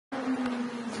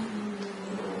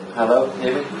Hello,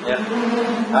 hear me?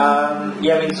 Yeah.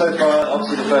 Yeah, I mean, so far,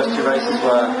 obviously the first two races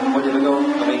were difficult.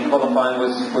 I mean, qualifying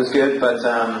was good, but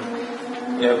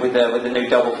you know, with the new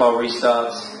double file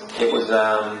restarts, it was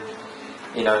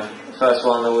first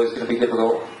one always going to be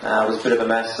difficult. It was a bit of a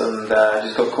mess, and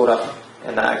just got caught up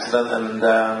in that accident, and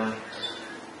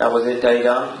that was it, day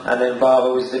done. And then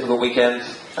Barber was a difficult weekend.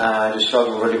 Just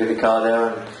struggled really with the car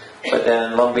there, but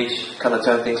then Long Beach kind of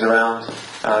turned things around.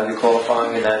 Good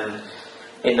qualifying, and then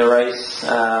in the race,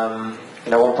 at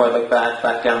one point I looked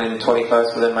back down in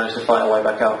 21st, but then managed to fight our way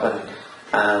back up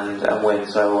and win.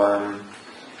 So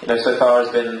so far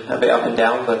it's been a bit up and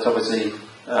down, but obviously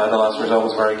the last result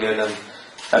was very good, and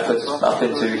that puts us up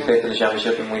into 5th in the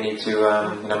championship, and we need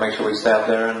to make sure we stay up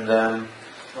there and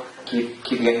keep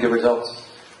getting good results.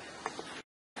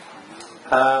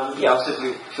 Obviously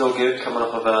we feel good coming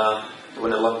off of the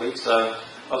win at Long Beach, so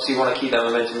obviously you want to keep that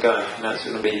momentum going. It's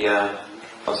going to be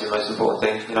obviously the most important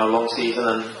thing. Long season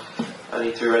and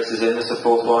only 3 races in, this is the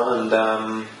 4th one,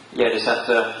 and just have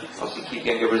to obviously keep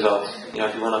getting good results.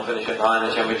 If you want to finish up high in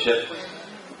the championship,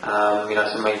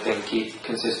 that's the main thing. Keep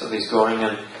consistently scoring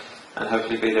and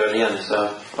hopefully be there at the end.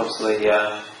 So obviously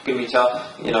going to be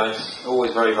tough. It's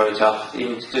always very, very tough.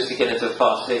 Even just to get into the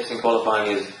fast 6 in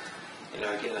qualifying is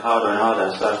getting harder and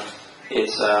harder. So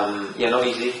it's not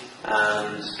easy,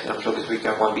 and I'm sure this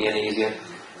weekend won't be any easier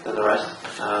than the rest.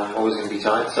 Always going to be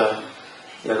tight, so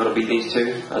I've got to beat these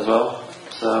 2 as well.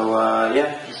 So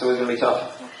it's always going to be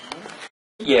tough.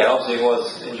 Yeah, obviously it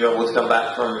was enjoyable to come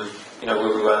back from where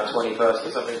we were 21st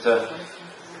or something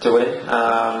to win.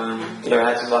 We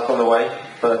had some luck on the way,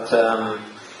 but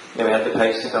we had the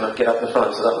pace to kind of get up the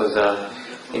front, so that was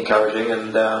encouraging.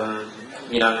 And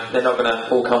they're not going to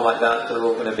all come like that; they're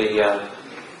all going to be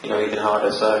even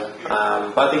harder. So,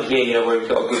 but I think here, we've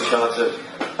got a good chance of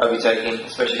overtaking,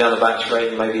 especially down the back straight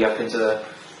and maybe up into the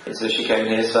chicane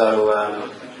here. So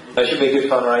that should be a good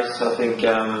fun race. I think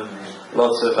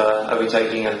lots of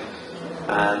overtaking and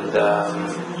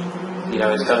it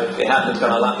happens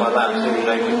kind of lap by lap too. You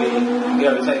can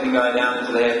overtake the guy down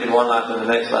into the hairpin one lap, and the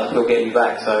next lap he'll get you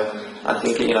back. So I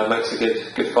think it makes a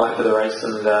good fight for the race,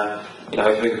 and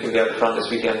hopefully we can get up the front this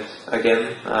weekend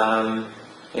again.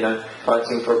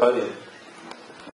 Fighting for a podium.